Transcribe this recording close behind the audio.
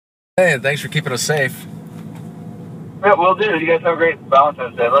Hey, and thanks for keeping us safe. Yeah, will do. You guys have a great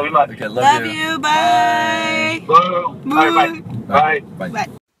Valentine's Day. Love you much. Okay, Love you. Bye. Boo. All right, bye. Bye. Bye.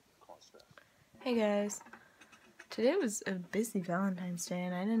 Hey guys. Today was a busy Valentine's Day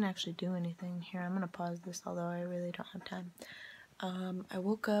and I didn't actually do anything. Here, I'm gonna pause this, although I really don't have time. I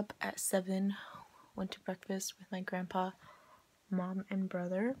woke up at 7, went to breakfast with my grandpa, mom, and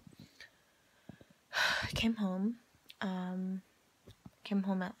brother. I came home. Came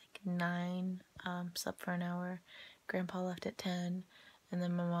home at like 9, slept for an hour. Grandpa left at 10, and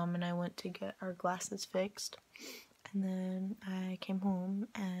then my mom and I went to get our glasses fixed. And then I came home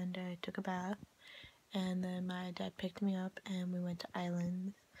and I took a bath, and then my dad picked me up and we went to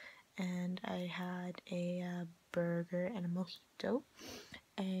Islands, and I had a burger and a mojito,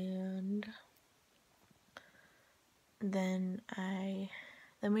 and then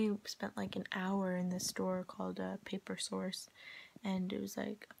we spent like an hour in this store called Paper Source, and it was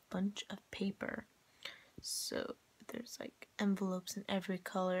like a bunch of paper. So there's like envelopes in every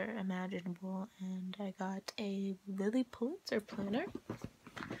color imaginable, and I got a Lily Pulitzer planner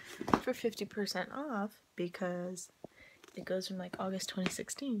for 50% off because it goes from like August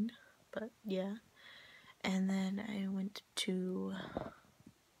 2016, but yeah. And then we went to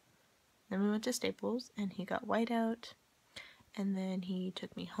Staples and he got whiteout, and then he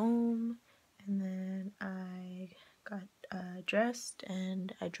took me home, and then I got dressed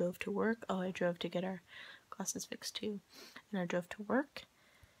and I drove to work. Oh, I drove to get our glasses fixed too, and I drove to work,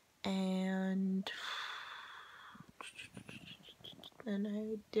 and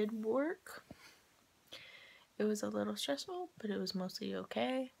I did work. It was a little stressful, but it was mostly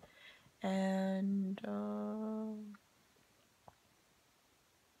okay, and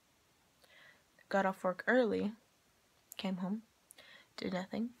got off work early, came home, did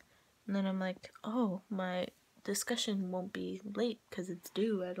nothing, and then I'm like, oh, my discussion won't be late because it's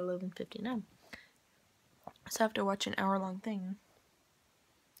due at 11:59. So I have to watch an hour-long thing,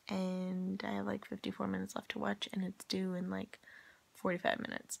 and I have like 54 minutes left to watch, and it's due in like 45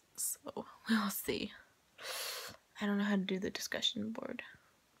 minutes, so we'll see. I don't know how to do the discussion board.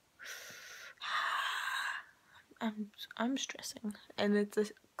 I'm stressing, and it's a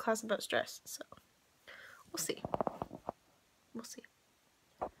class about stress, so we'll see. We'll see.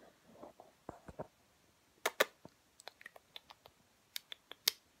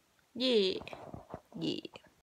 Yeah. Yeah.